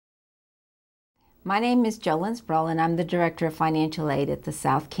My name is JoLynn Sprole, and I'm the Director of Financial Aid at the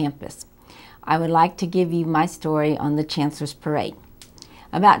South Campus. I would like to give you my story on the Chancellor's Parade.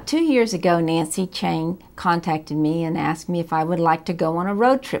 About 2 years ago, Nancy Chang contacted me and asked me if I would like to go on a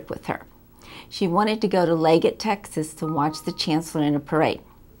road trip with her. She wanted to go to Leggett, Texas to watch the Chancellor in a parade.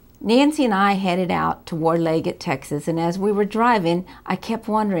 Nancy and I headed out toward Leggett, Texas, and as we were driving, I kept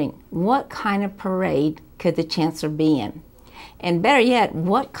wondering, what kind of parade could the Chancellor be in? And better yet,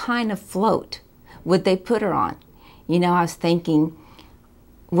 what kind of float would they put her on? You know, I was thinking,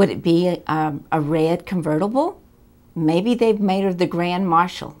 would it be a red convertible? Maybe they've made her the Grand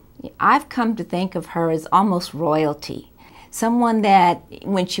Marshal. I've come to think of her as almost royalty. Someone that,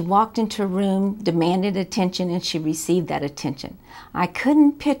 when she walked into a room, demanded attention and she received that attention. I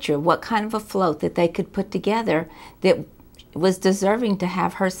couldn't picture what kind of a float that they could put together that was deserving to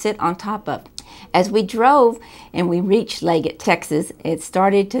have her sit on top of. As we drove and we reached Leggett, Texas, it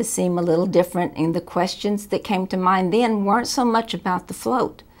started to seem a little different, and the questions that came to mind then weren't so much about the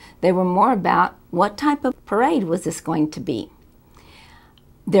float. They were more about what type of parade was this going to be.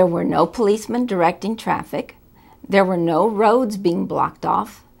 There were no policemen directing traffic. There were no roads being blocked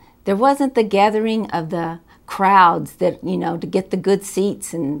off. There wasn't the gathering of the crowds that, to get the good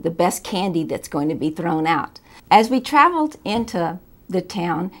seats and the best candy that's going to be thrown out. As we traveled into the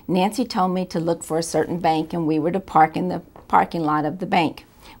town, Nancy told me to look for a certain bank, and we were to park in the parking lot of the bank.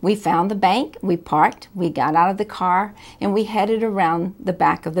 We found the bank, we parked, we got out of the car, and we headed around the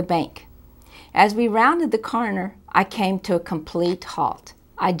back of the bank. As we rounded the corner, I came to a complete halt.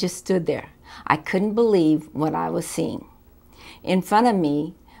 I just stood there. I couldn't believe what I was seeing. In front of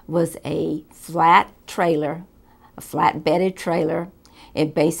me was a flat trailer, a flat-bedded trailer.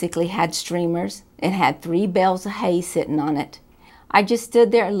 It basically had streamers. It had 3 bales of hay sitting on it. I just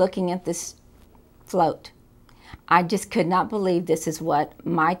stood there looking at this float. I just could not believe this is what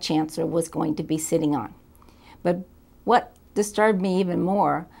my Chancellor was going to be sitting on. But what disturbed me even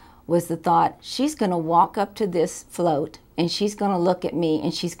more was the thought, she's going to walk up to this float and she's going to look at me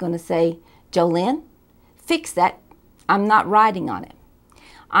and she's going to say, JoLynn, fix that. I'm not riding on it.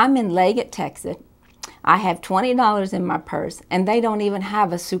 I'm in Leggett, Texas. I have $20 in my purse and they don't even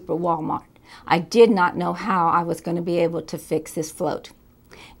have a super Walmart. I did not know how I was going to be able to fix this float.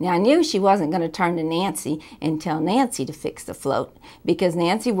 Now, I knew she wasn't going to turn to Nancy and tell Nancy to fix the float, because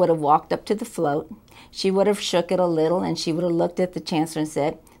Nancy would have walked up to the float, she would have shook it a little, and she would have looked at the Chancellor and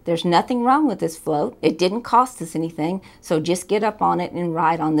said, there's nothing wrong with this float. It didn't cost us anything, so just get up on it and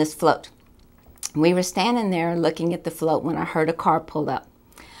ride on this float. We were standing there looking at the float when I heard a car pull up.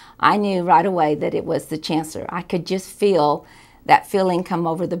 I knew right away that it was the Chancellor. I could just feel that feeling come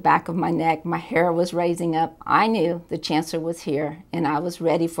over the back of my neck. My hair was raising up. I knew the Chancellor was here, and I was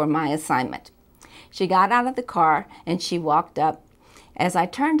ready for my assignment. She got out of the car, and she walked up. As I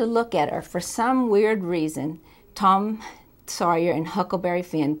turned to look at her, for some weird reason, Tom Sawyer and Huckleberry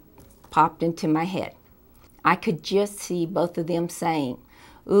Finn popped into my head. I could just see both of them saying,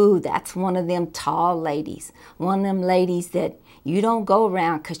 ooh, that's one of them tall ladies. One of them ladies that you don't go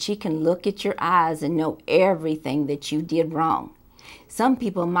around because she can look at your eyes and know everything that you did wrong. Some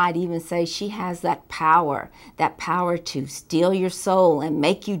people might even say she has that power to steal your soul and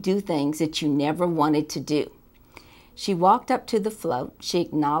make you do things that you never wanted to do. She walked up to the float. She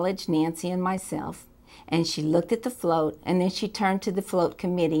acknowledged Nancy and myself, and she looked at the float, and then she turned to the float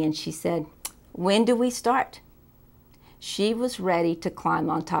committee and she said, when do we start? She was ready to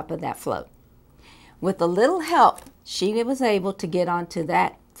climb on top of that float. With a little help, she was able to get onto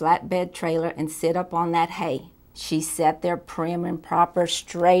that flatbed trailer and sit up on that hay. She sat there prim and proper,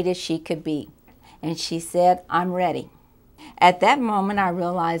 straight as she could be. And she said, I'm ready. At that moment, I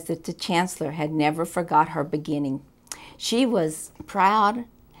realized that the Chancellor had never forgot her beginning. She was proud,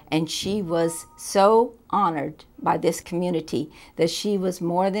 and she was so honored by this community that she was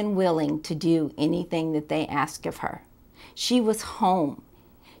more than willing to do anything that they asked of her. She was home.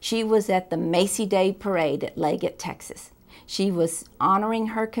 She was at the Macy Day Parade at Leggett, Texas. She was honoring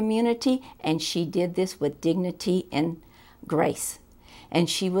her community, and she did this with dignity and grace. And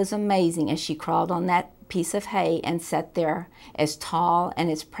she was amazing as she crawled on that piece of hay and sat there as tall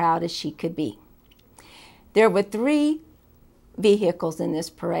and as proud as she could be. There were 3 vehicles in this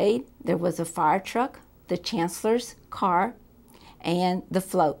parade. There was a fire truck, the Chancellor's car, and the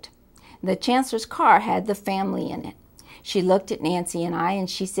float. The Chancellor's car had the family in it. She looked at Nancy and I, and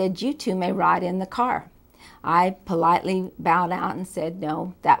she said, you two may ride in the car. I politely bowed out and said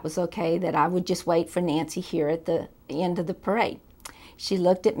no, that was okay, that I would just wait for Nancy here at the end of the parade. She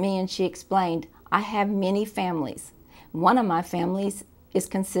looked at me and she explained, I have many families. One of my families is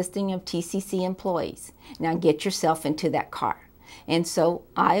consisting of TCC employees. Now get yourself into that car. And so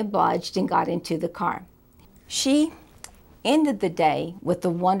I obliged and got into the car. She ended the day with a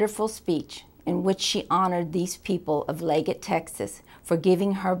wonderful speech in which she honored these people of Leggett, Texas, for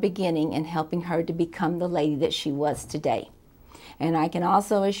giving her beginning and helping her to become the lady that she was today. And I can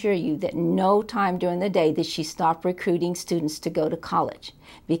also assure you that no time during the day did she stop recruiting students to go to college,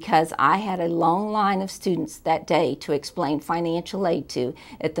 because I had a long line of students that day to explain financial aid to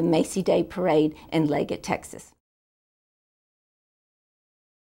at the Macy Day Parade in Leggett, Texas.